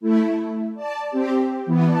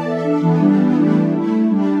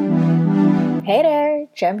Hey there,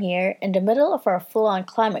 Jem here. In the middle of our full on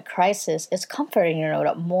climate crisis, it's comforting to know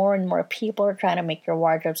that more and more people are trying to make their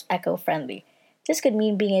wardrobes eco friendly. This could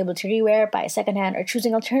mean being able to rewear, buy secondhand, or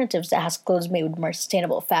choosing alternatives that has clothes made with more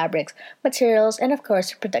sustainable fabrics, materials, and of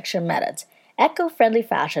course, protection methods. Eco friendly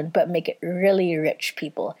fashion, but make it really rich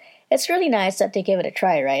people. It's really nice that they give it a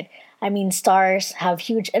try, right? I mean, stars have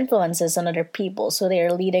huge influences on other people, so they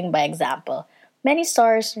are leading by example. Many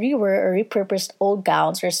stars rewear or repurposed old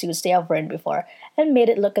gowns or suits they have worn before and made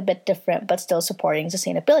it look a bit different but still supporting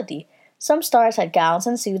sustainability. Some stars had gowns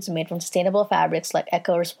and suits made from sustainable fabrics like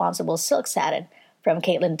eco responsible silk satin, from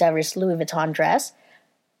Caitlin Dever's Louis Vuitton dress.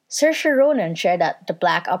 Saoirse Ronan shared that the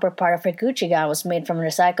black upper part of her Gucci gown was made from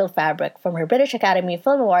recycled fabric from her British Academy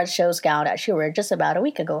Film Awards show's gown that she wore just about a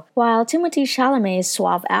week ago. While Timothée Chalamet's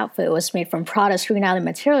suave outfit was made from Prada's Green Island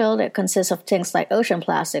material that consists of things like ocean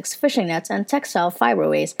plastics, fishing nets, and textile fiber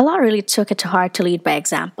waste. A lot really took it to heart to lead by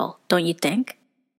example, don't you think?